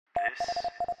This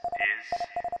is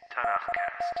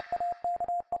Tanakhcast.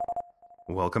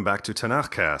 Welcome back to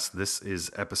Tanakhcast. This is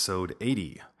episode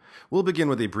 80. We'll begin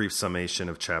with a brief summation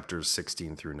of chapters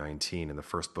 16 through 19 in the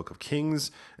first book of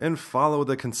Kings and follow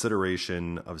the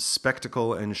consideration of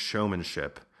spectacle and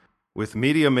showmanship with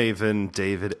media maven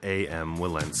David A.M.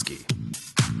 Walensky.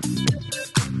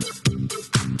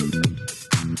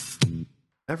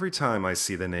 Every time I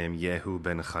see the name Yehu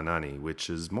ben Hanani, which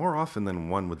is more often than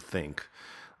one would think,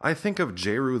 I think of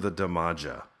Jeru the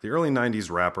Damaja, the early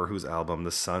 90s rapper whose album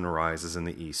The Sun Rises in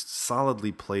the East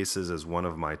solidly places as one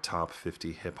of my top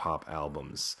 50 hip-hop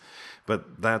albums.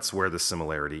 But that's where the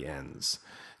similarity ends.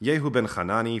 Yehu ben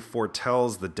Hanani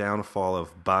foretells the downfall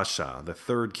of Baasha, the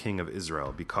third king of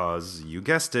Israel, because, you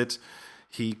guessed it,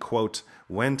 he, quote,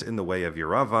 went in the way of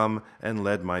Yeravam and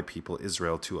led my people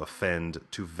Israel to offend,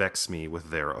 to vex me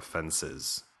with their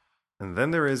offenses. And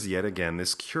then there is yet again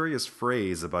this curious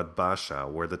phrase about Baasha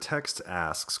where the text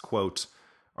asks, quote,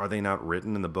 are they not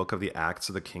written in the book of the Acts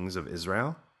of the Kings of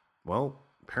Israel? Well,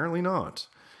 apparently not.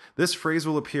 This phrase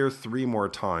will appear 3 more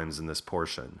times in this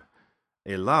portion.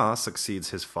 Elah succeeds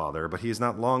his father, but he is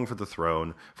not long for the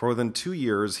throne. For within 2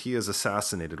 years he is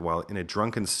assassinated while in a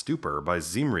drunken stupor by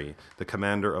Zimri, the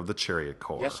commander of the chariot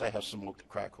corps. Yes, I have smoked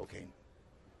crack cocaine.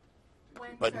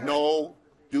 But no,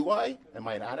 do I? Am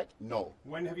I an addict? No.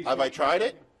 When have you I smoked tried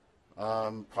it?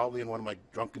 Probably in one of my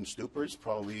drunken stupors,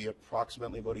 probably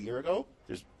approximately about a year ago.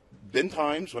 There's been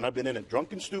times when I've been in a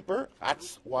drunken stupor.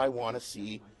 That's why I want to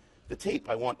see the tape.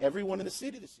 I want everyone in the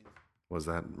city to see it. Was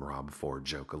that Rob Ford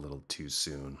joke a little too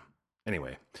soon?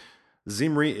 Anyway,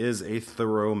 Zimri is a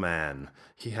thorough man.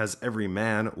 He has every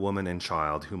man, woman, and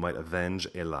child who might avenge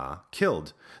Elah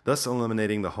killed, thus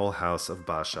eliminating the whole house of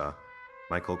Baasha,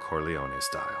 Michael Corleone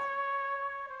style.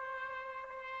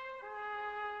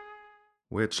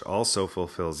 Which also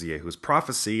fulfills Yehu's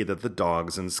prophecy that the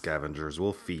dogs and scavengers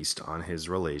will feast on his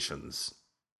relations.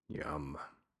 Yum.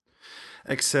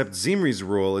 Except Zimri's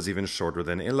rule is even shorter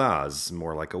than Elah's,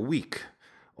 more like a week.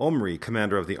 Omri,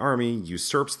 commander of the army,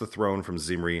 usurps the throne from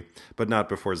Zimri, but not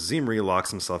before Zimri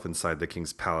locks himself inside the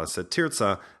king's palace at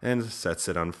Tirzah and sets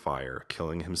it on fire,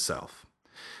 killing himself.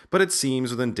 But it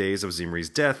seems within days of Zimri's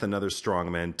death, another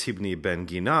strongman, Tibni ben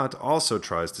Ginat, also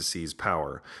tries to seize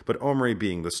power. But Omri,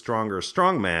 being the stronger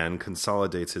strongman,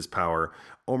 consolidates his power.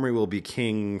 Omri will be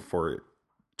king for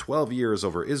 12 years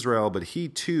over Israel, but he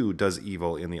too does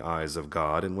evil in the eyes of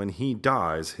God, and when he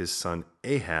dies, his son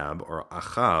Ahab, or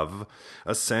Achav,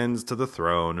 ascends to the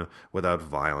throne without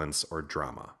violence or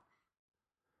drama.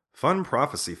 Fun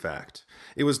prophecy fact.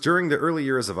 It was during the early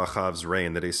years of Achav's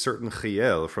reign that a certain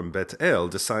Chiel from Bet El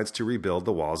decides to rebuild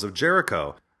the walls of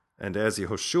Jericho, and as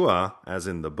Yehoshua, as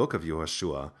in the book of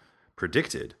Yehoshua,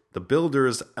 predicted, the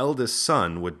builder's eldest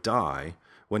son would die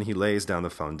when he lays down the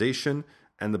foundation,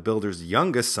 and the builder's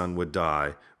youngest son would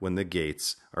die when the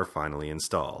gates are finally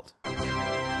installed.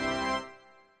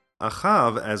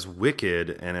 Achav, as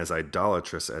wicked and as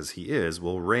idolatrous as he is,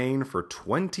 will reign for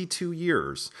 22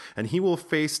 years, and he will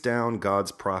face down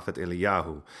God's prophet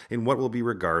Eliyahu in what will be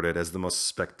regarded as the most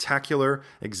spectacular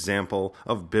example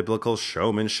of biblical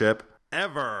showmanship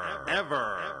ever.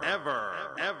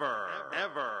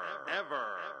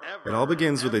 It all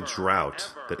begins with a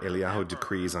drought that Eliyahu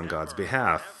decrees on God's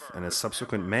behalf, and a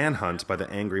subsequent manhunt by the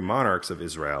angry monarchs of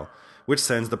Israel, which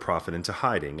sends the prophet into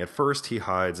hiding. At first he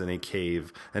hides in a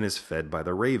cave and is fed by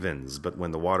the ravens, but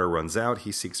when the water runs out,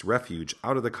 he seeks refuge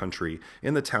out of the country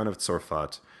in the town of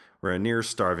Tzorfat, where a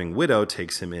near-starving widow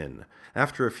takes him in.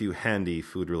 After a few handy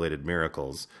food-related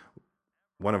miracles,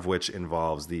 one of which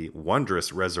involves the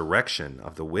wondrous resurrection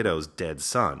of the widow's dead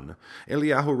son,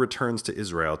 Eliyahu returns to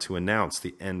Israel to announce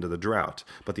the end of the drought.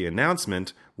 But the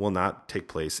announcement will not take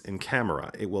place in camera.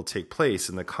 It will take place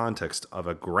in the context of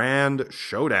a grand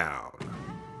showdown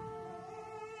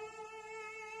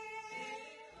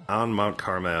on Mount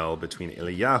Carmel between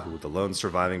Eliyahu, the lone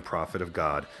surviving prophet of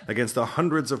God, against the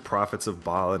hundreds of prophets of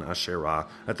Baal and Asherah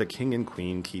that the king and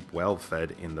queen keep well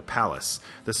fed in the palace.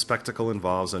 The spectacle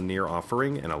involves a near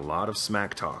offering and a lot of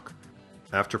smack talk.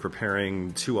 After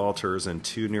preparing 2 altars and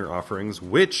 2 near offerings,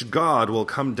 which God will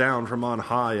come down from on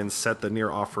high and set the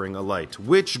near offering alight?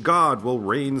 Which God will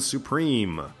reign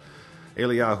supreme?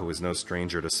 Eliyahu is no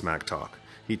stranger to smack talk.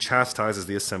 He chastises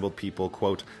the assembled people,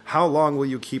 quote, how long will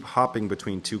you keep hopping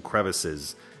between 2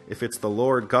 crevices? If it's the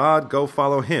Lord God, go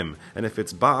follow him, and if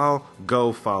it's Baal,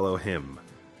 go follow him.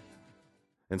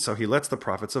 And so he lets the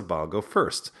prophets of Baal go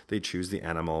first. They choose the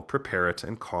animal, prepare it,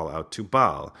 and call out to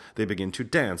Baal. They begin to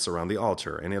dance around the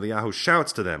altar, and Eliyahu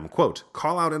shouts to them, quote,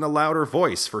 "Call out in a louder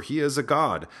voice, for he is a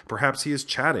god. Perhaps he is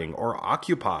chatting, or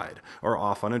occupied, or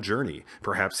off on a journey.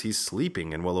 Perhaps he's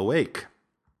sleeping and will awake."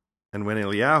 And when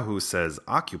Eliyahu says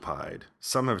occupied,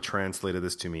 some have translated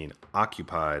this to mean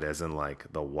occupied as in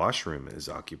like the washroom is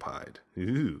occupied.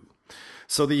 Ooh.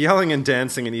 So the yelling and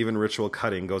dancing and even ritual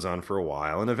cutting goes on for a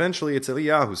while, and eventually it's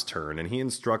Eliyahu's turn, and he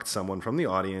instructs someone from the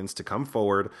audience to come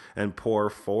forward and pour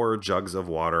 4 jugs of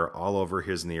water all over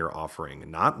his near offering.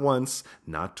 Not once,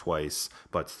 not twice,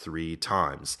 but 3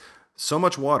 times. So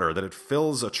much water that it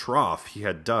fills a trough he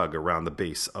had dug around the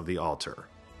base of the altar.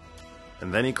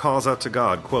 And then he calls out to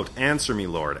God, quote, "Answer me,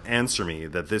 Lord, answer me,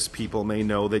 that this people may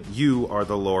know that you are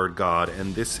the Lord God,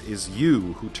 and this is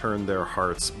you who turn their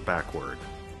hearts backward."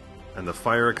 And the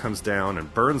fire comes down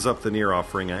and burns up the near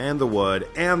offering and the wood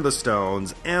and the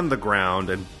stones and the ground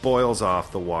and boils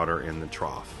off the water in the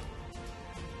trough.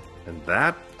 And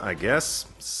that, I guess,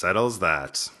 settles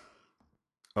that.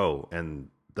 Oh,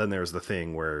 and then there's the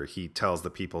thing where he tells the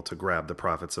people to grab the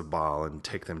prophets of Baal and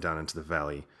take them down into the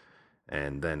valley.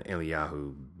 And then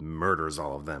Eliyahu murders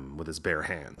all of them with his bare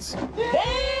hands.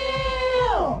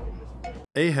 Damn!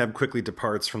 Ahab quickly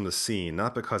departs from the scene,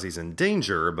 not because he's in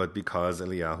danger, but because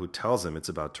Eliyahu tells him it's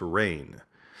about to rain.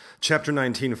 Chapter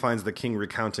 19 finds the king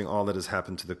recounting all that has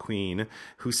happened to the queen,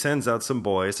 who sends out some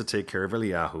boys to take care of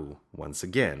Eliyahu once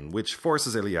again, which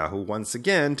forces Eliyahu once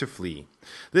again to flee.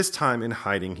 This time in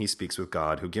hiding he speaks with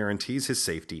God, who guarantees his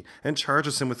safety and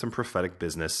charges him with some prophetic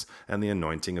business and the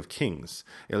anointing of kings.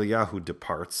 Eliyahu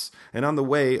departs, and on the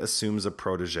way assumes a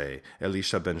protege,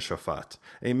 Elisha ben Shaphat,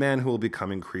 a man who will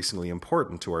become increasingly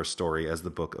important to our story as the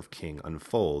book of King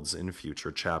unfolds in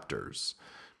future chapters.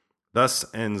 Thus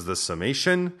ends the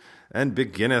summation, and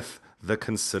beginneth the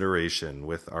consideration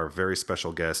with our very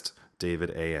special guest, David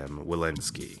A.M.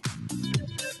 Walensky.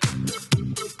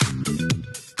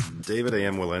 David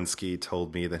A.M. Walensky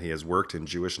told me that he has worked in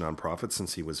Jewish nonprofits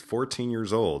since he was 14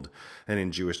 years old, and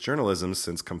in Jewish journalism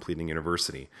since completing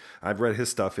university. I've read his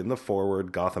stuff in The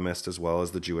Forward, Gothamist, as well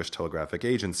as the Jewish Telegraphic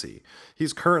Agency.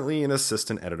 He's currently an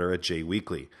assistant editor at J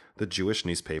Weekly, the Jewish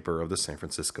newspaper of the San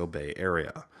Francisco Bay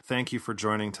Area. Thank you for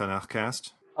joining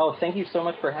Tanakhcast. Oh, thank you so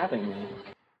much for having me.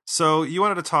 So you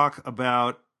wanted to talk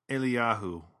about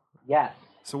Eliyahu. Yes.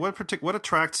 So what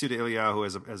attracts you to Eliyahu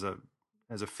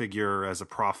as a figure, as a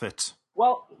prophet?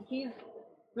 Well,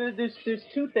 there's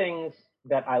 2 things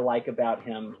that I like about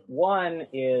him. One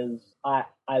is I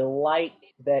like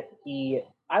it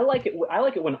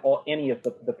when any of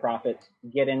the prophets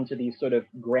get into these sort of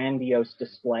grandiose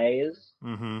displays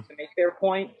to make their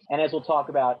point. And as we'll talk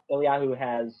about, Eliyahu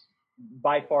has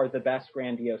by far the best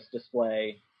grandiose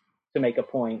display to make a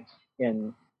point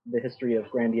in the history of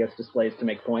grandiose displays to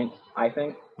make points, I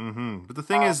think. Mm-hmm. But the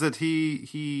thing is that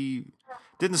he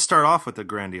didn't start off with a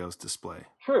grandiose display.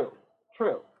 True.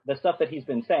 The stuff that he's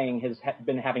been saying has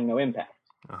been having no impact.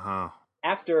 Uh-huh.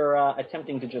 After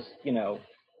attempting to just,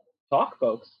 talk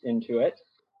folks into it,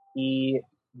 he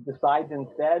decides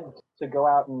instead to go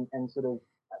out and sort of,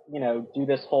 do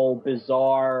this whole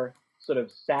bizarre sort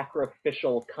of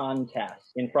sacrificial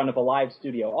contest in front of a live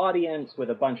studio audience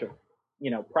with a bunch of,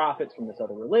 prophets from this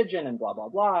other religion and blah, blah,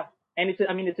 blah. And it's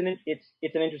an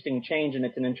interesting change, and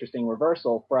it's an interesting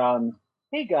reversal from,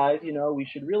 hey guys, we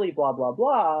should really blah, blah,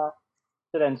 blah,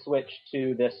 to then switch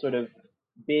to this sort of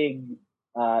big,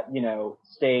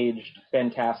 staged,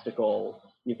 fantastical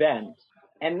event.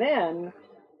 And then,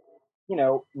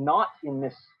 not in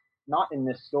this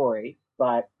story,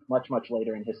 but much, much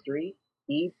later in history,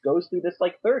 he goes through this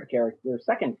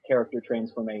second character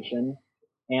transformation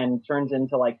and turns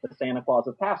into like the Santa Claus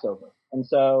of Passover. And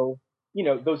so,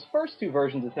 those first 2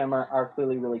 versions of him are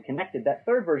clearly really connected. That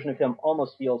third version of him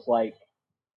almost feels like,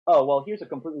 oh, well, here's a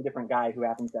completely different guy who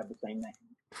happens to have the same name.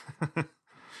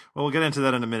 Well, we'll get into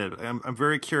that in a minute. I'm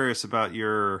very curious about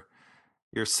your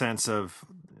sense of,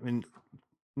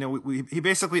 he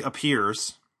basically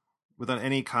appears without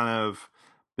any kind of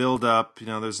build up.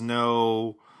 There's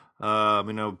no,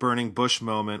 burning bush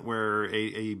moment where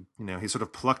he's sort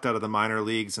of plucked out of the minor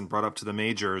leagues and brought up to the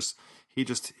majors. He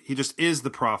just is the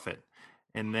prophet.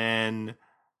 And then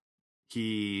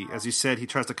he, as you said, he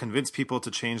tries to convince people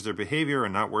to change their behavior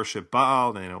and not worship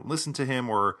Baal, and they don't listen to him,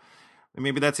 or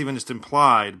maybe that's even just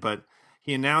implied, but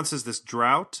he announces this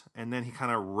drought, and then he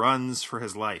kind of runs for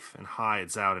his life and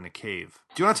hides out in a cave.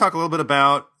 Do you want to talk a little bit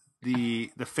about the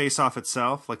face-off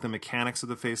itself, like the mechanics of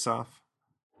the face-off?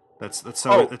 That's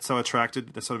so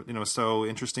attracted, that's so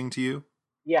interesting to you?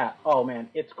 Yeah. Oh man,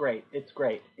 it's great.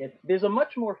 There's a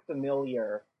much more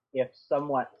familiar, if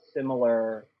somewhat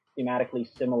similar, thematically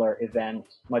similar event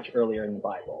much earlier in the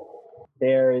Bible.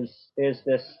 There's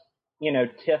this,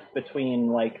 tiff between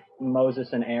like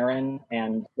Moses and Aaron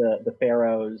and the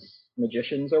Pharaoh's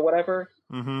magicians or whatever.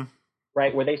 Mm-hmm.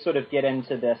 Right, where they sort of get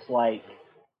into this like,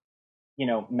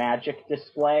 magic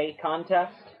display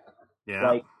contest. Yeah.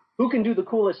 Like, who can do the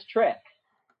coolest trick?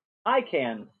 I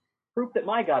can. Proof that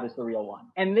my God is the real one.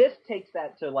 And this takes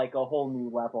that to like a whole new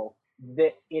level.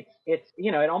 That it's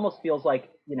it almost feels like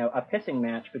a pissing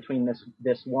match between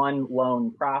this one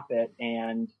lone prophet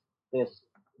and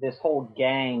this whole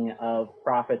gang of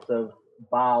prophets of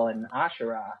Baal and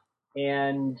Asherah.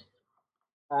 And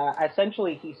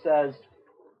essentially he says,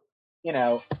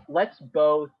 let's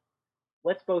both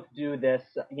do this,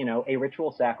 a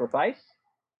ritual sacrifice,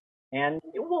 and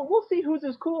we'll see whose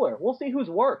is cooler. We'll see whose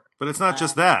work. But it's not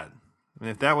just that. I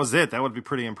mean, if that was it, that would be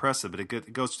pretty impressive. But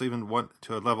it goes to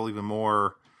a level even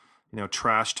more,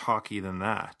 trash talky than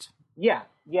that. Yeah.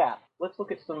 Let's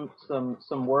look at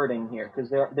some wording here, because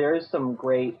there is some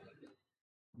great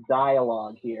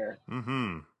dialogue here.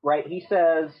 Mm-hmm. Right? He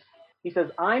says,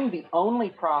 I'm the only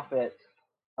prophet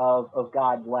of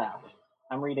God left.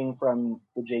 I'm reading from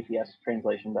the JPS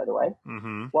translation, by the way.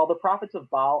 Mm-hmm. While the prophets of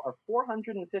Baal are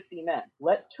 450 men,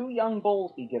 let 2 young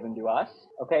bulls be given to us.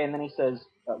 Okay, and then he says,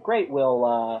 great,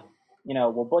 we'll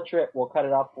butcher it, we'll cut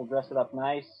it up, we'll dress it up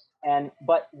nice,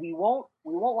 but we won't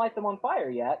light them on fire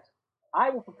yet.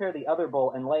 I will prepare the other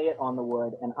bull and lay it on the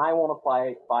wood, and I won't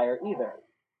apply fire either.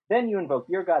 Then you invoke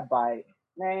your God by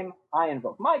name, I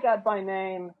invoke my God by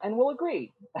name, and we'll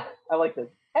agree. I like this.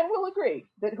 And we'll agree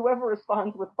that whoever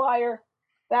responds with fire,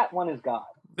 that one is God.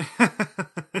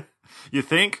 You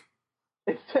think?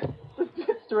 It's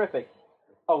terrific.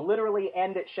 Oh, literally,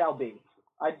 and it shall be.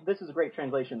 This is a great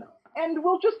translation, though. And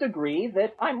we'll just agree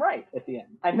that I'm right at the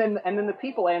end. And then the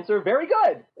people answer, very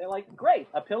good. They're like, great,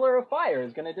 a pillar of fire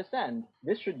is going to descend.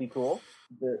 This should be cool.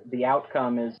 The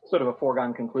outcome is sort of a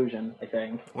foregone conclusion, I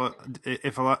think. Well,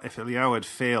 if Eliyahu had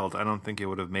failed, I don't think it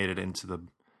would have made it into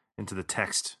the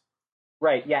text.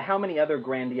 Right, yeah, how many other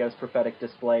grandiose prophetic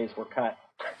displays were cut?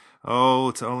 Oh,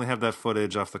 to only have that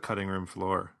footage off the cutting room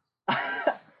floor.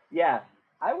 Yeah,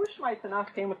 I wish my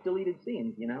Tanakh came with deleted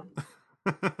scenes,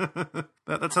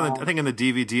 That's on I think in the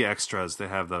DVD extras they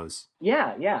have those.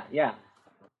 Yeah.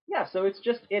 So it's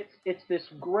this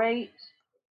great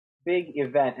big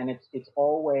event, and it's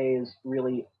always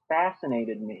really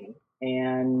fascinated me.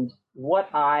 And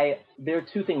there are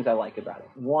 2 things I like about it.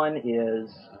 One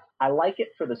is I like it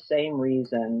for the same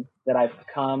reason that I've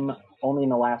come only in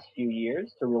the last few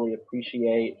years to really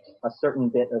appreciate a certain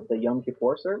bit of the Yom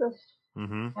Kippur service.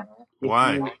 Mm-hmm.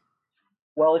 Why?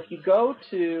 If you go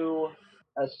to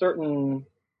a certain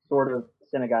sort of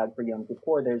synagogue for Yom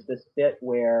Kippur, there's this bit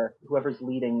where whoever's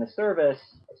leading the service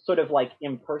sort of like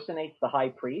impersonates the high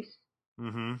priest.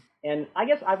 Mm-hmm. And I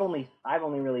guess I've only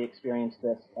really experienced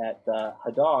this at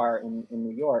Hadar in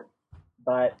New York.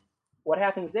 But what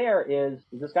happens there is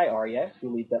this guy Aryeh,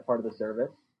 who leads that part of the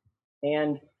service,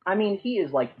 and I mean he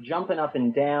is like jumping up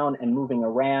and down and moving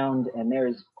around, and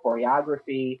there's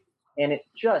choreography, and it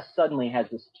just suddenly has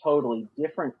this totally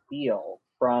different feel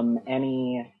from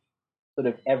any sort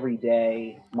of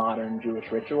everyday modern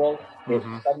Jewish ritual.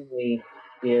 Mm-hmm. It suddenly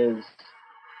is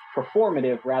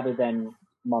performative rather than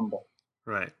mumble.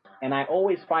 Right. And I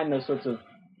always find those sorts of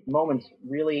moments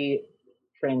really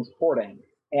transporting.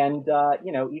 And,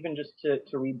 even just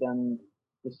to read them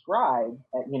described,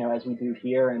 as we do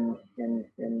here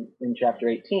in chapter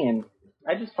 18,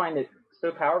 I just find it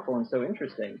so powerful and so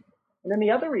interesting. And then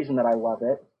the other reason that I love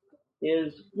it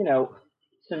is,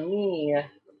 to me,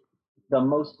 the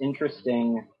most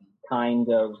interesting kind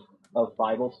of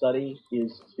Bible study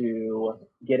is to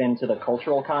get into the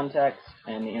cultural context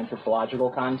and the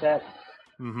anthropological context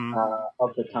mm-hmm.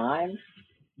 Of the time,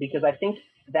 because I think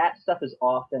that stuff is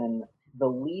often the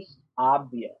least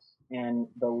obvious and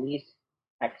the least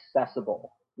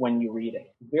accessible when you read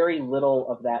it. Very little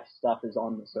of that stuff is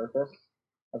on the surface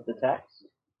of the text,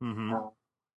 mm-hmm.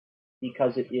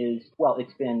 Because it's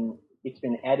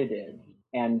been edited,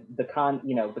 and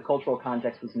the cultural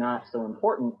context was not so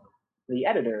important to the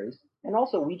editors, and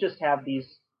also we just have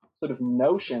these sort of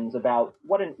notions about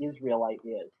what an Israelite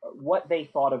is, what they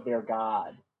thought of their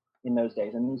God in those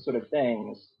days, and these sort of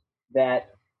things that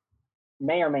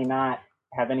may or may not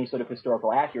have any sort of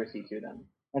historical accuracy to them.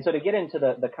 And so to get into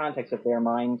the context of their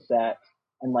mindset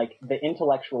and like the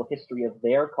intellectual history of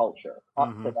their culture up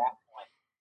mm-hmm. to that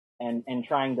point, and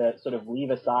trying to sort of leave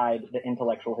aside the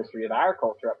intellectual history of our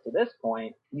culture up to this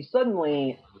point,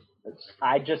 suddenly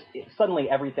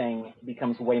everything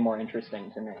becomes way more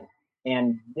interesting to me.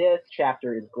 And this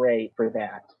chapter is great for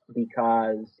that,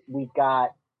 because we've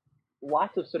got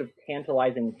lots of sort of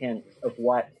tantalizing hints of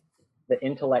what the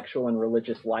intellectual and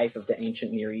religious life of the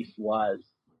ancient Near East was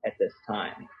at this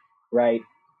time, right?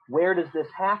 Where does this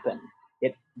happen?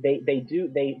 They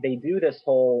do this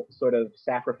whole sort of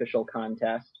sacrificial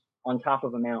contest on top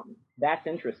of a mountain. That's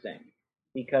interesting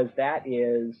because that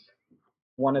is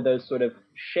one of those sort of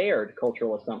shared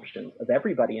cultural assumptions of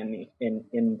everybody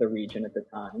in the region at the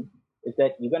time, is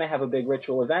that you're going to have a big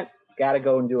ritual event, got to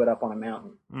go and do it up on a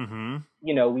mountain. Mm-hmm.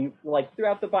 You know, we like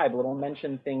throughout the Bible, it'll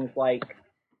mention things like,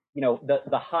 you know,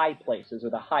 the high places or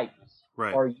the heights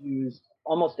Right. are used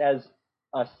almost as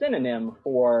a synonym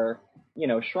for, you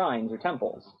know, shrines or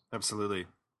temples. Absolutely.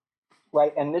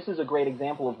 Right, and this is a great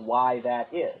example of why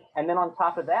that is. And then on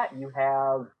top of that, you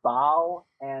have Baal,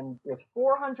 and there's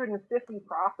 450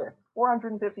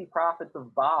 prophets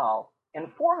of Baal, and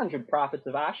 400 prophets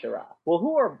of Asherah. Well,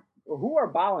 who are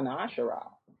Baal and Asherah?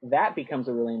 That becomes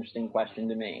a really interesting question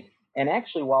to me. And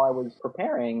actually, while I was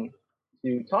preparing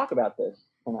to talk about this,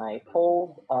 and I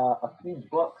pulled a few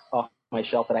books off my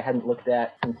shelf that I hadn't looked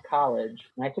at since college,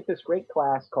 and I took this great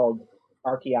class called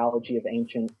Archaeology of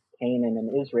Ancient Canaan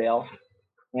and Israel.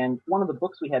 And one of the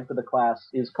books we had for the class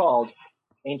is called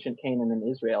Ancient Canaan and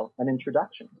Israel, An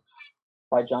Introduction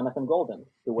by Jonathan Golden,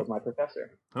 who was my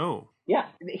professor. Oh. Yeah,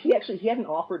 he hadn't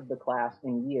offered the class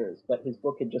in years, but his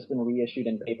book had just been reissued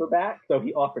in paperback, so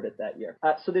he offered it that year.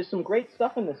 So there's some great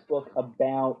stuff in this book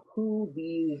about who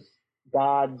these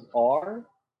gods are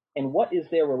and what is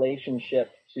their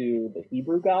relationship to the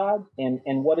Hebrew God, and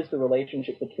what is the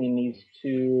relationship between these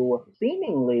two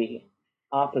seemingly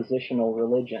oppositional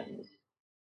religions.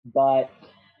 But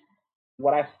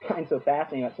what I find so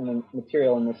fascinating about some of the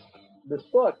material in this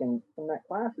book and from that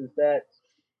class is that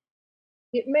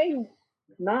it may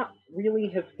not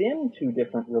really have been two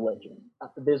different religions.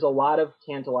 There's a lot of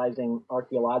tantalizing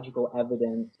archaeological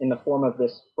evidence in the form of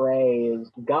this phrase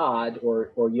God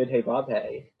or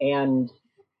Yud-He-Vav-He and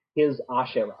his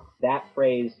Asherah. That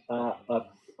phrase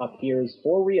appears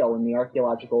for real in the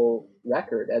archaeological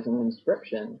record as an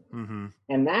inscription. Mm-hmm.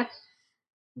 And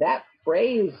that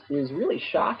phrase is really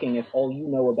shocking if all you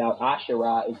know about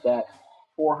Asherah is that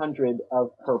 400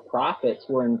 of her prophets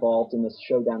were involved in this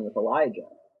showdown with Elijah.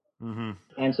 Mm-hmm.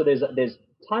 And so there's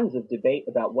tons of debate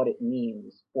about what it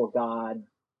means for God,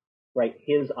 right?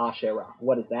 His Asherah.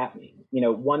 What does that mean? You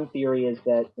know, one theory is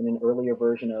that in an earlier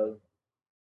version of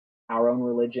our own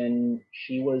religion,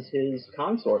 she was his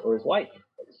consort or his wife.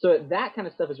 So that kind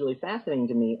of stuff is really fascinating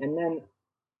to me. And then,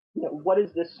 you know, what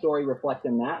does this story reflect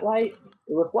in that light?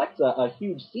 It reflects a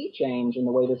huge sea change in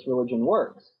the way this religion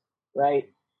works, right?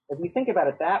 If you think about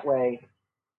it that way,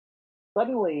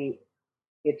 suddenly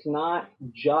it's not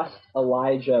just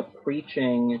Elijah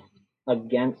preaching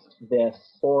against this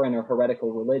foreign or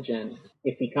heretical religion.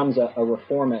 It becomes a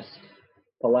reformist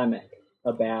polemic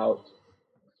about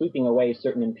sweeping away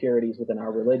certain impurities within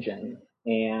our religion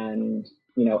and,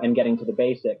 you know, and getting to the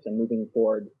basics and moving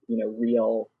toward, you know,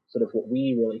 real sort of what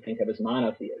we really think of as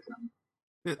monotheism.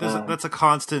 That's a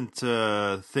constant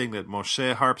thing that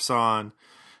Moshe harps on.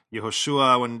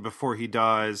 Yehoshua, before he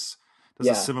dies, does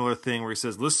a similar thing where he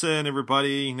says, listen,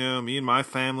 everybody, you know, me and my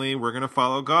family, we're going to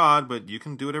follow God, but you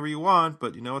can do whatever you want,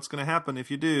 but you know what's going to happen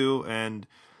if you do. And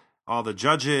all the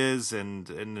judges and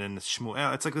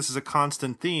Shmuel, it's like this is a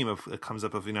constant theme it comes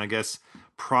up of, you know, I guess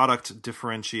product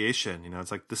differentiation. You know,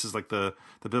 it's like this is like the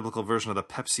biblical version of the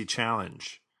Pepsi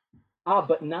challenge.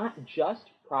 But not just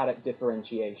product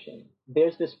differentiation.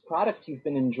 There's this product you've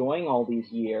been enjoying all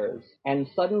these years, and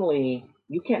suddenly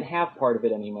you can't have part of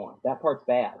it anymore. That part's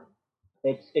bad.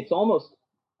 It's almost,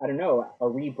 I don't know, a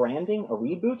rebranding, a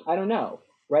reboot? I don't know,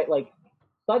 right? Like,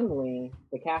 suddenly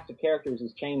the cast of characters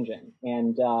is changing,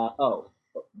 and,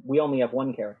 we only have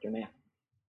one character now,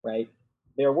 right?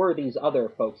 There were these other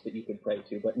folks that you could pray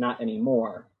to, but not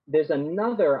anymore. There's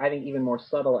another, I think, even more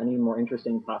subtle and even more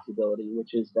interesting possibility,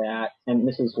 which is that, and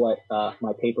this is what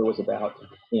my paper was about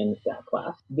in that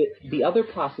class, the other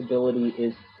possibility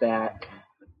is that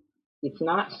it's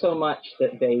not so much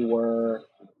that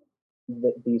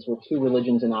these were two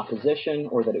religions in opposition,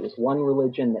 or that it was one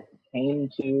religion that came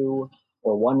to,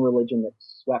 or one religion that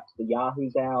swept the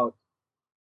Yahoos out.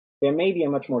 There may be a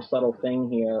much more subtle thing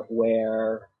here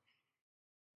where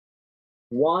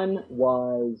one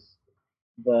was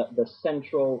the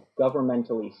central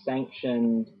governmentally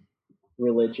sanctioned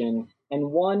religion, and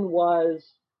one was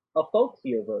a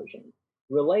folksier version,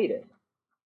 related,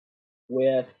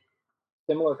 with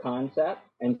similar concepts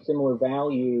and similar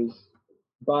values,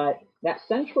 but that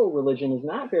central religion is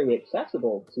not very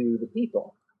accessible to the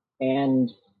people.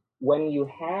 And when you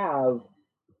have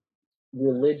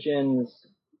religions,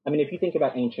 I mean, if you think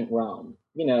about ancient Rome,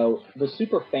 you know, the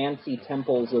super fancy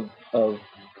temples of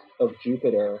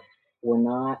Jupiter were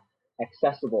not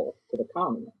accessible to the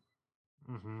common,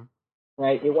 Mm-hmm.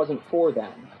 right? It wasn't for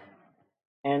them.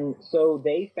 And so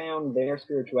they found their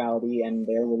spirituality and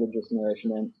their religious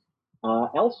nourishment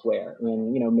elsewhere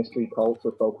in, mystery cults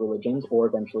or folk religions or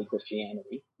eventually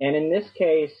Christianity. And in this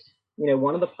case,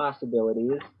 one of the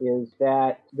possibilities is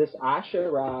that this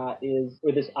Asherah-based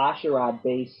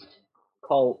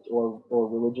cult or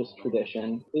religious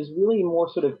tradition is really more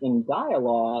sort of in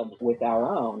dialogue with our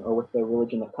own, or with the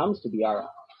religion that comes to be our own.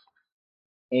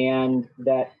 And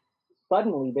that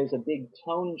suddenly there's a big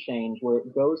tone change where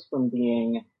it goes from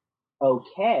being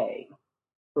okay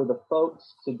for the folks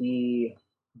to be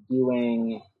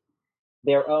doing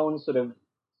their own sort of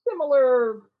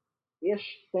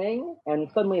similar-ish thing, and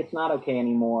suddenly it's not okay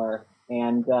anymore,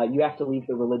 and you have to leave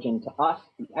the religion to us,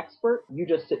 the expert. You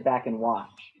just sit back and watch.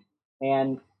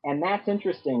 And that's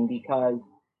interesting because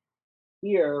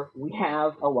here we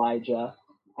have Elijah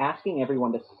asking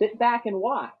everyone to sit back and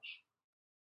watch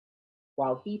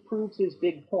while he proves his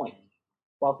big point,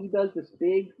 while he does this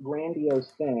big, grandiose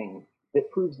thing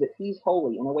that proves that he's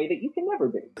holy in a way that you can never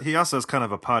be. He also has kind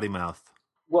of a potty mouth.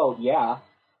 Well, yeah.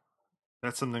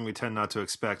 That's something we tend not to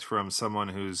expect from someone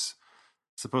who's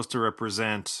supposed to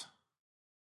represent,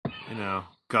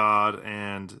 God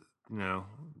and,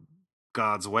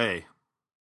 God's way.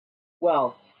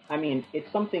 Well, I mean,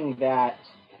 it's something that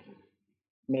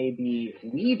maybe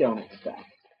we don't expect,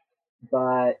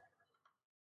 but,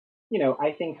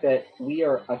 I think that we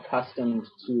are accustomed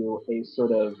to a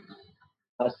sort of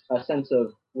a sense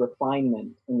of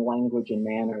refinement in language and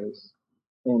manners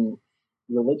in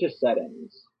religious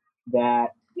settings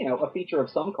that, a feature of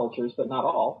some cultures, but not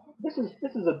all. This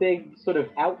is a big sort of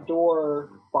outdoor,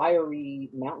 fiery,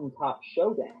 mountaintop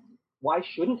showdown. Why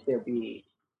shouldn't there be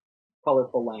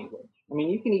colorful language? I mean,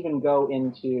 you can even go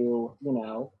into,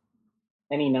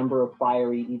 any number of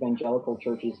fiery evangelical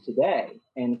churches today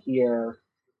and hear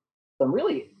some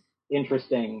really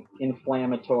interesting,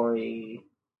 inflammatory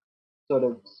sort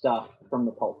of stuff from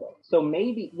the pulpit. So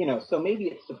maybe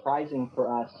it's surprising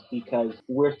for us because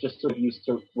we're just sort of used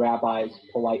to rabbis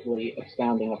politely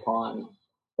expounding upon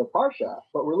the Parsha,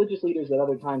 but religious leaders at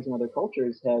other times in other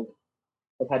cultures have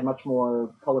had much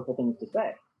more colorful things to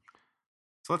say.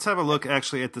 So let's have a look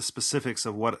actually at the specifics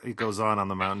of what goes on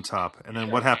the mountaintop, and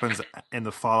then what happens in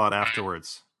the fallout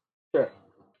afterwards. Sure.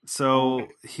 So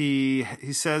he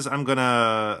says, we're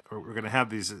gonna have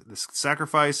this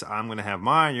sacrifice. I'm gonna have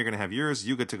mine. You're gonna have yours.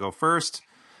 You get to go first.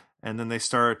 And then they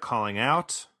start calling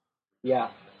out. Yeah.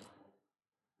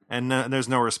 And there's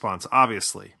no response,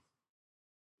 obviously.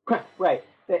 Right.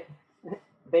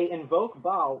 They invoke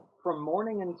Baal from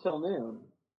morning until noon,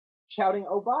 shouting,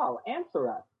 "Oh Baal, answer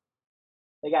us."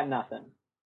 They got nothing.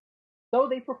 So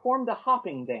they performed a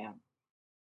hopping dance.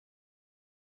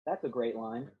 That's a great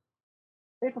line.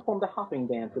 They performed a hopping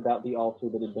dance about the altar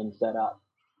that had been set up.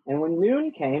 And when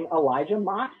noon came, Elijah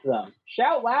mocked them.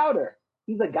 Shout louder.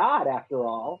 He's a god, after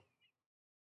all.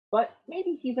 But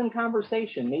maybe he's in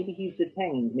conversation. Maybe he's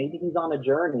detained. Maybe he's on a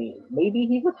journey. Maybe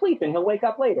he's asleep and he'll wake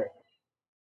up later.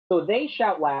 So they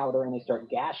shout louder and they start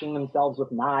gashing themselves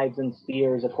with knives and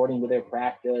spears according to their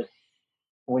practice.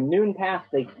 When noon passed,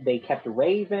 they kept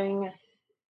raving,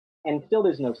 and still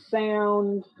there's no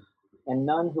sound, and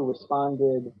none who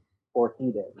responded or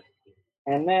heeded.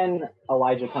 And then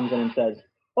Elijah comes in and says,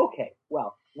 "Okay,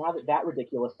 well, now that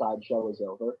ridiculous sideshow is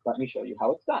over, let me show you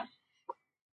how it's done."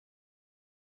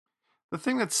 The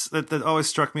thing that always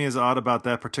struck me as odd about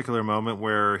that particular moment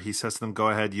where he says to them, "Go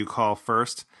ahead, you call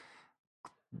first."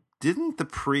 Didn't the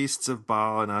priests of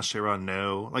Baal and Asherah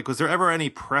know? Like, was there ever any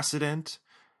precedent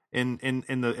in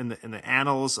the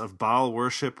annals of Baal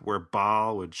worship where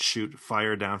Baal would shoot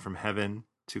fire down from heaven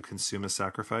to consume a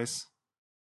sacrifice?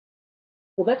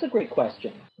 Well, that's a great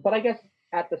question. But I guess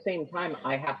at the same time,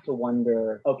 I have to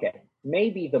wonder, okay,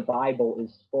 maybe the Bible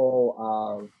is full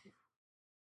of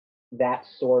that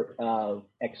sort of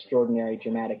extraordinary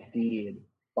dramatic deed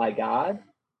by God.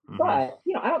 Mm-hmm. But,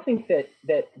 I don't think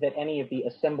that any of the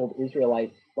assembled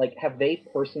Israelites, have they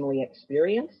personally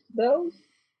experienced those?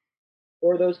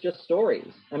 Or are those just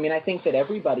stories? I mean, I think that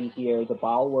everybody here, the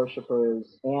Baal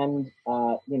worshippers and,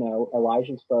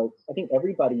 Elijah's folks, I think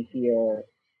everybody here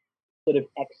sort of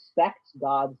expects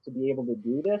gods to be able to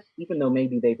do this, even though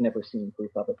maybe they've never seen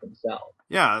proof of it themselves.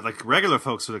 Yeah, like regular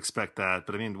folks would expect that.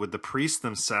 But I mean, would the priests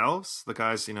themselves, the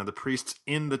guys, the priests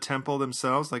in the temple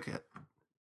themselves,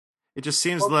 it just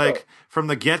seems from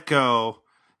the get-go,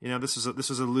 this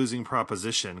was a losing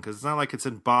proposition, because it's not like it's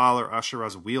in Baal or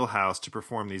Asherah's wheelhouse to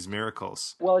perform these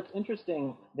miracles. Well, it's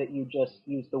interesting that you just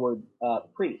used the word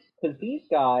priest, because these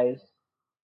guys,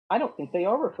 I don't think they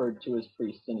are referred to as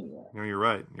priests anymore. No, you're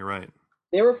right.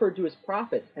 They're referred to as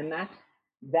prophets, and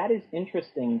that is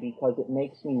interesting because it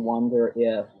makes me wonder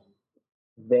if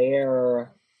there's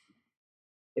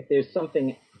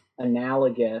something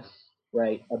analogous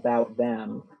right, about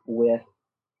them with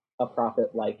a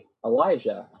prophet like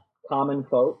Elijah. Common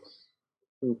folks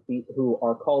who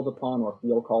are called upon or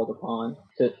feel called upon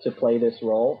to play this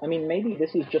role. I mean, maybe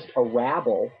this is just a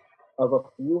rabble of a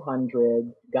few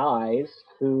hundred guys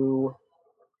who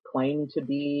claim to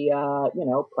be,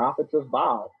 prophets of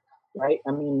Baal, right?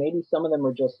 I mean, maybe some of them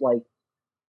are just like,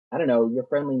 I don't know, your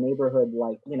friendly neighborhood,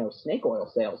 like, snake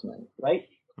oil salesmen, right?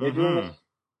 They're doing this,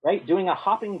 right? Doing a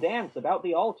hopping dance about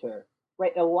the altar,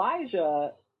 right?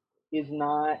 Elijah is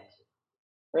not,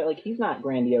 right? Like, he's not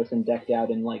grandiose and decked out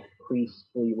in, like,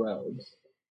 priestly robes,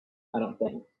 I don't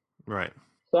think. Right.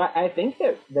 So I think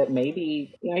that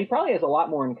maybe, he probably has a lot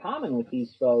more in common with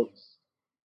these folks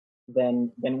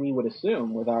than we would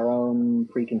assume with our own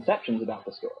preconceptions about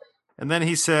the story. And then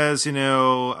he says,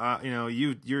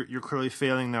 you're clearly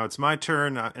failing. Now it's my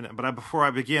turn. Before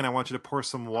I begin, I want you to pour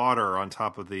some water on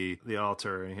top of the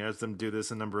altar. And he has them do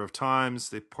this a number of times.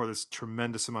 They pour this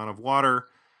tremendous amount of water,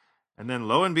 and then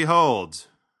lo and behold,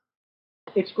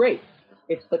 it's great.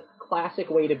 It's the classic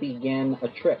way to begin a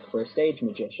trick for a stage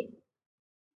magician,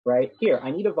 right? Here,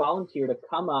 I need a volunteer to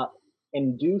come up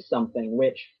and do something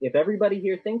which, if everybody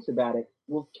here thinks about it,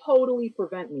 will totally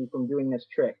prevent me from doing this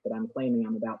trick that I'm claiming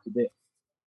I'm about to do.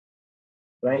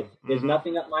 Right? Mm-hmm. There's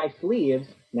nothing up my sleeves.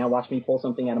 Now watch me pull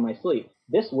something out of my sleeve.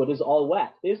 This wood is all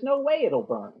wet. There's no way it'll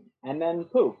burn. And then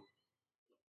poof,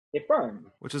 it burned.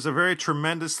 Which is a very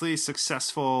tremendously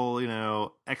successful,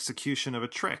 execution of a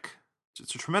trick.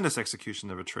 It's a tremendous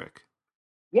execution of a trick.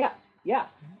 Yeah.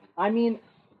 I mean,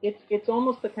 it's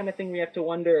almost the kind of thing we have to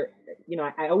wonder.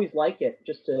 I always like it,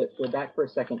 just to go back for a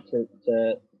second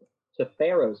to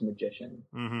Pharaoh's magician.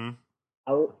 Mm-hmm.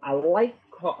 I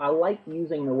like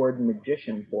using the word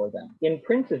magician for them. In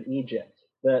Prince of Egypt,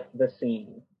 the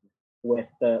scene with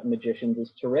the magicians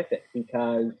is terrific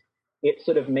because it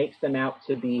sort of makes them out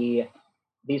to be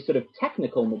these sort of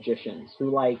technical magicians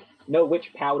who know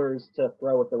which powders to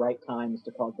throw at the right times to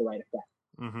cause the right effect.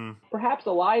 Mm-hmm. Perhaps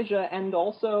Elijah and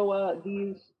also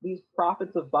these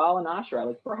prophets of Baal and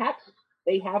Asherah, perhaps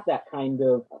they have that kind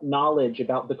of knowledge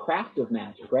about the craft of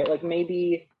magic, right? Like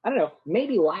maybe, I don't know,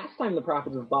 maybe last time the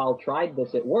prophets of Baal tried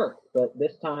this, it worked, but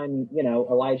this time,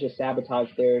 Elijah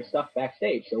sabotaged their stuff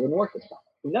backstage, so it wouldn't work this time.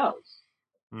 Who knows?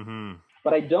 Mm-hmm.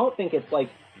 But I don't think it's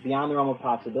beyond the realm of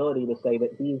possibility to say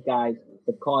that these guys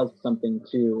have caused something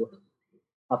to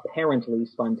apparently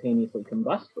spontaneously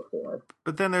combust before.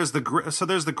 But then there's the great,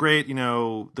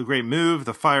 the great move.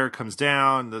 The fire comes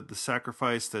down. The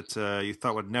sacrifice that you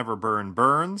thought would never burn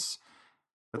burns.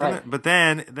 But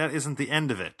then that isn't the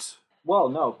end of it. Well,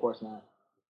 no, of course not.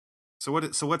 So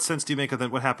what sense do you make of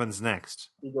that? What happens next?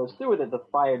 He goes through with it. The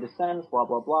fire descends. Blah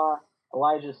blah blah.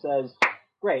 Elijah says,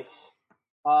 "Great,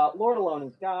 Lord alone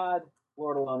is God.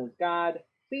 Lord alone is God.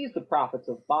 Seize the prophets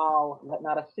of Baal. Let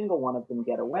not a single one of them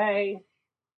get away."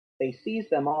 They seize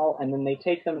them all, and then they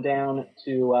take them down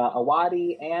to a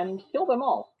wadi and kill them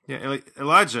all. Yeah,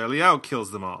 Eliyahu kills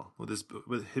them all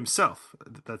with himself.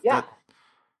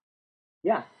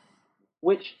 Yeah.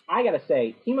 Which, I gotta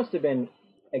say, he must have been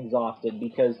exhausted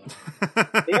because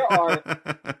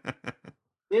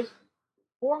there's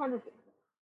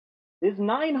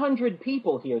 900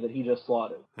 people here that he just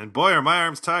slaughtered. And boy, are my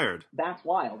arms tired. That's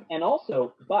wild. And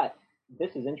also, but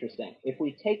this is interesting. If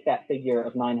we take that figure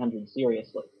of 900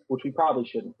 seriously, which we probably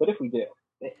shouldn't, but if we do,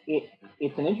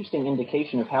 it's an interesting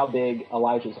indication of how big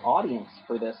Elijah's audience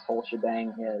for this whole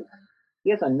shebang is. He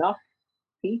has enough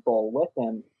people with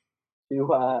him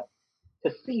to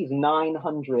seize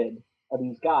 900 of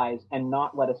these guys and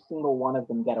not let a single one of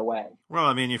them get away. Well,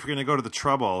 I mean, if you're going to go to the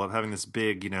trouble of having this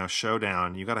big,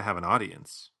 showdown, you got to have an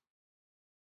audience.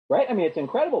 Right? I mean, it's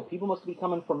incredible. People must be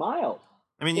coming for miles.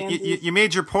 I mean, you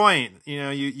made your point.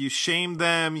 You shamed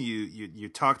them. You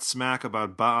talked smack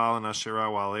about Baal and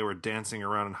Asherah while they were dancing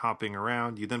around and hopping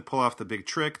around. You then pull off the big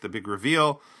trick, the big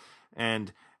reveal,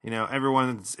 and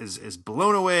everyone is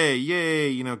blown away.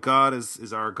 Yay! God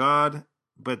is our God.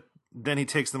 But then he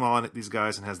takes them all on these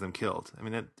guys and has them killed. I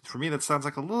mean, for me, that sounds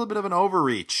like a little bit of an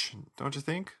overreach, don't you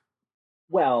think?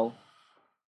 Well,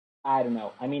 I don't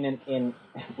know. I mean, in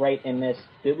this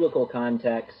biblical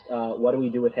context, what do we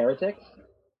do with heretics?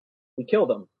 We kill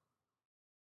them.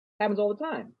 Happens all the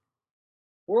time.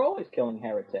 We're always killing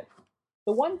heretics.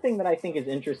 The one thing that I think is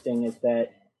interesting is that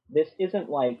this isn't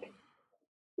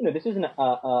this isn't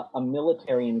a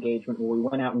military engagement where we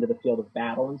went out into the field of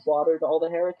battle and slaughtered all the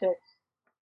heretics.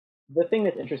 The thing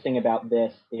that's interesting about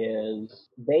this is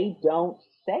they don't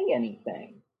say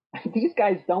anything. These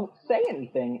guys don't say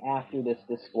anything after this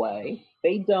display.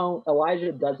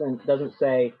 Elijah doesn't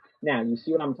say, "Now, you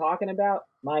see what I'm talking about?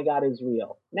 My God is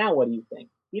real. Now what do you think?"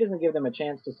 He doesn't give them a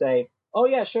chance to say, Oh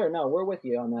yeah, sure. No, we're with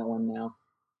you on that one now.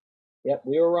 Yep,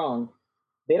 we were wrong.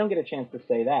 They don't get a chance to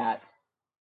say that,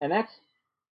 and that's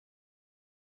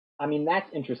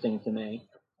interesting to me,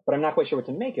 but I'm not quite sure what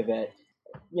to make of it.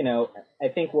 I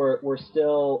think we're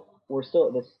still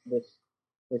at this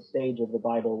stage of the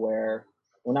Bible where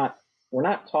we're not we're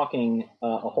not talking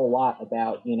a whole lot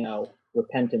about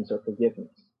repentance or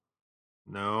forgiveness,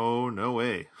 No, no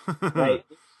way. right?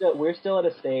 We're still at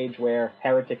a stage where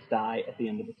heretics die at the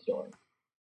end of the story.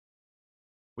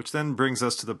 Which then brings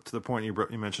us to the point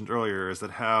you mentioned earlier, is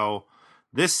that how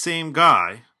this same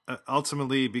guy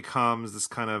ultimately becomes this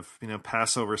kind of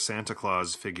Passover Santa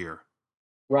Claus figure.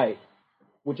 Right,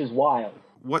 which is wild.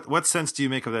 What sense do you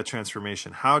make of that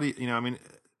transformation? How do I mean,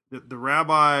 the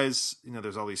rabbis,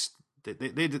 there's all these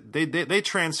they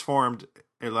transformed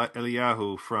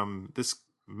Eliyahu from this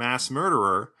mass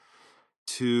murderer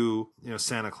to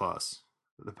Santa Claus,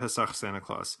 the Pesach Santa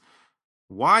Claus.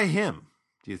 Why him,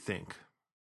 do you think?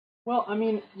 Well,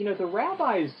 the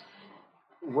rabbis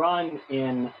run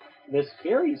in this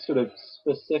very sort of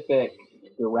specific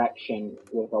direction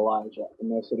with Elijah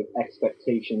and their sort of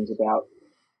expectations about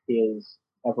his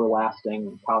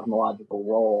everlasting cosmological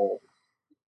role,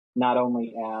 not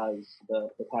only as the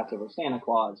Passover Santa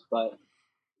Claus, but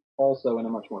also in a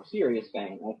much more serious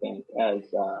vein, I think, as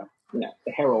the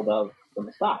herald of the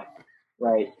Messiah,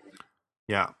 right?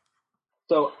 Yeah.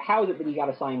 So how is it that he got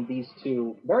assigned these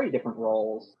two very different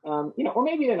roles? Or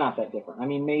maybe they're not that different. I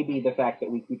mean, maybe the fact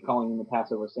that we keep calling him the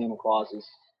Passover Santa Claus is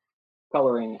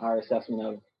coloring our assessment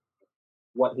of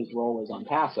what his role is on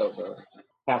Passover.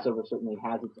 Passover certainly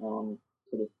has its own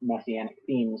sort of messianic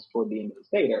themes toward the end of the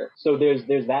Seder. So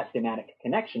there's that thematic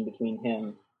connection between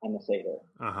him and the Seder.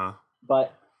 Uh-huh.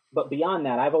 But beyond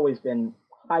that, I've always been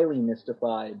highly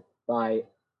mystified by,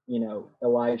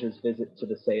 Elijah's visit to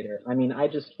the Seder. I mean, I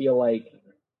just feel like,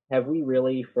 have we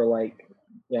really for I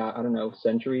don't know,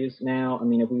 centuries now? I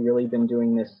mean, have we really been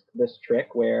doing this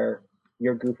trick where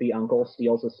your goofy uncle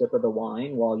steals a sip of the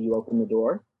wine while you open the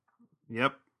door?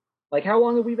 Yep. Like, how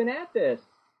long have we been at this?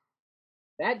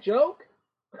 That joke?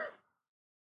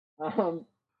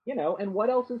 And what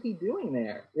else is he doing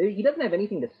there? He doesn't have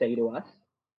anything to say to us.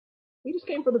 He just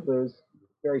came for the booze.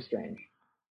 Very strange.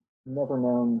 Never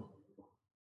known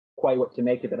quite what to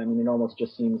make of it. I mean, it almost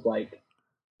just seems like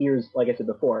like I said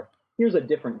before, here's a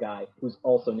different guy who's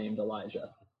also named Elijah.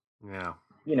 Yeah.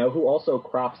 Who also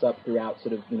crops up throughout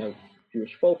sort of,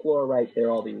 Jewish folklore, right? There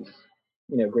are all these,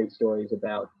 great stories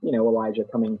about, Elijah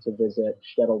coming to visit,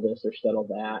 shtetl this or shtetl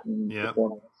that, and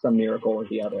performing some miracle or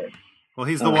the other. Well,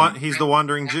 he's the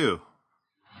wandering Jew.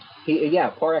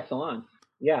 Par excellence.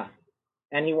 Yeah.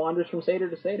 And he wanders from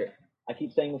Seder to Seder. I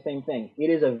keep saying the same thing. It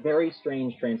is a very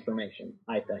strange transformation,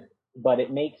 I think. But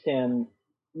it makes him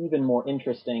even more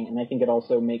interesting, and I think it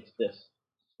also makes this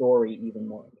story even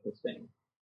more interesting.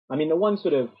 I mean, the one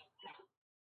sort of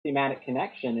thematic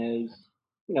connection is,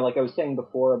 like I was saying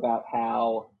before about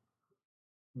how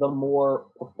the more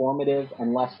performative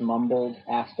and less mumbled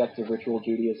aspects of ritual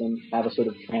Judaism have a sort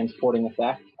of transporting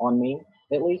effect on me,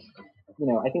 at least.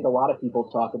 I think a lot of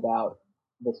people talk about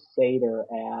the Seder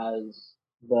as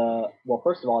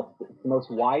first of all, it's the most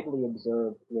widely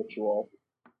observed ritual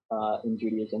in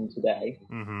Judaism today.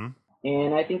 Mm-hmm.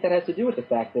 And I think that has to do with the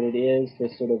fact that it is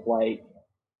this sort of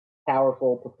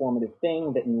powerful performative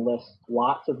thing that enlists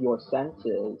lots of your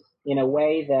senses in a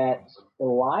way that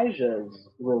Elijah's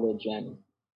religion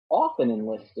often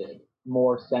enlisted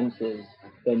more senses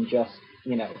than just,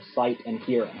 sight and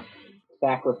hearing.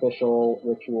 Sacrificial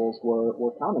rituals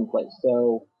were commonplace.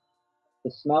 So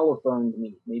the smell of burned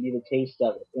meat, maybe the taste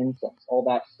of it, incense, all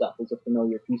that stuff is a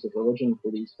familiar piece of religion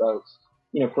for these folks.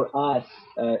 For us,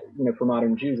 for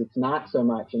modern Jews, it's not so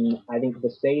much. And I think the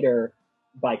Seder,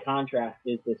 by contrast,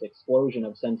 is this explosion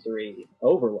of sensory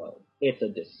overload. It's a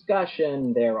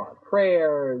discussion, there are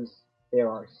prayers, there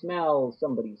are smells,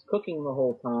 somebody's cooking the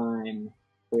whole time,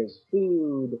 there's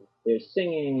food, there's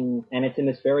singing, and it's in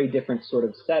this very different sort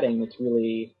of setting that's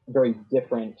really very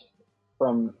different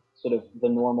from sort of the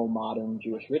normal modern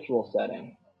Jewish ritual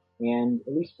setting. And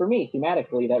at least for me,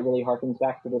 thematically, that really harkens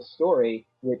back to this story,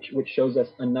 which shows us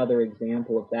another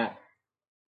example of that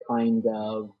kind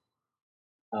of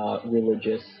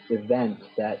religious event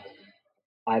that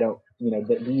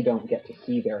that we don't get to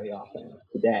see very often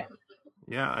today.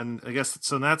 Yeah, and I guess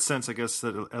so. In that sense, I guess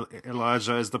that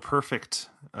Elijah is the perfect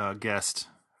guest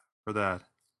for that.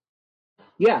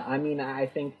 Yeah, I mean, I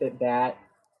think that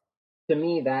to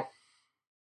me that's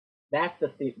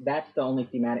the only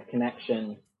thematic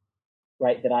connection,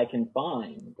 right, that I can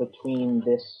find between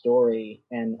this story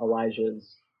and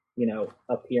Elijah's,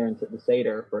 appearance at the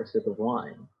Seder for a sip of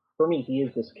wine. for me, he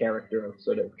is this character of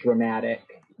sort of dramatic,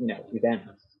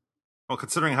 events. Well,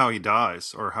 considering how he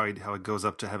dies, or how he goes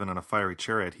up to heaven on a fiery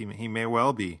chariot, he may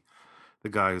well be the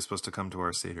guy who's supposed to come to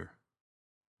our Seder.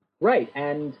 Right,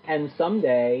 and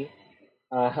someday,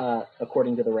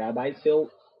 according to the rabbis, he'll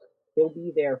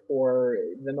be there for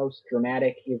the most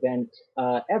dramatic event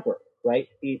ever, right?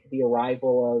 The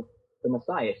arrival of the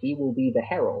Messiah. He will be the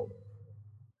herald.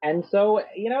 And so, it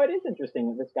is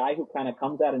interesting that this guy who kind of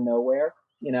comes out of nowhere,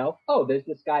 there's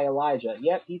this guy Elijah.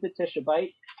 Yep, he's a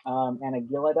Tishabite and a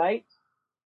Gileadite,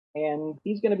 and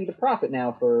he's going to be the prophet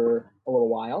now for a little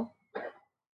while.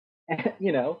 And,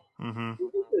 Mm-hmm. who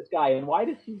is this guy, and why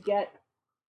does he get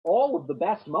all of the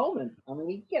best moments? I mean,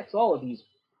 he gets all of these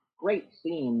great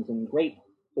scenes and great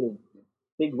sort of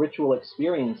big ritual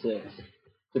experiences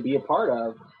to be a part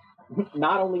of,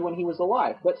 not only when he was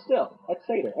alive, but still, at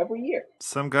Seder, every year.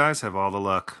 Some guys have all the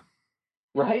luck.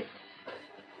 Right?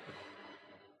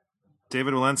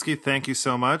 David Walensky, thank you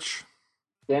so much.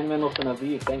 Dan Mendelsohn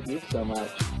Aviv, thank you so much.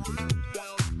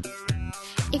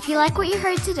 If you like what you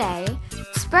heard today,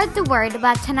 spread the word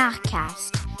about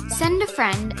TanachCast. Send a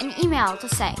friend an email to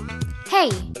say, hey,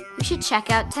 you should check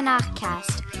out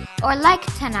TanachCast, or like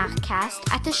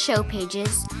TanachCast at the show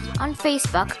pages on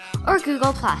Facebook or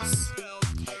Google+.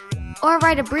 Or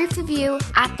write a brief review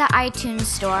at the iTunes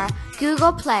Store,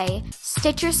 Google Play,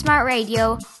 Stitcher Smart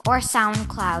Radio, or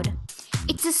SoundCloud.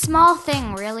 It's a small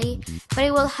thing, really, but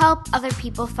it will help other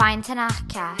people find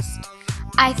TanachCast.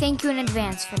 I thank you in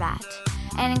advance for that,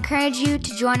 and encourage you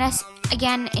to join us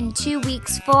again in 2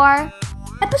 weeks for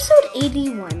Episode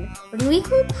 81, when we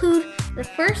conclude the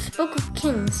first book of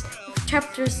Kings with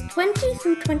chapters 20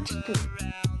 through 22.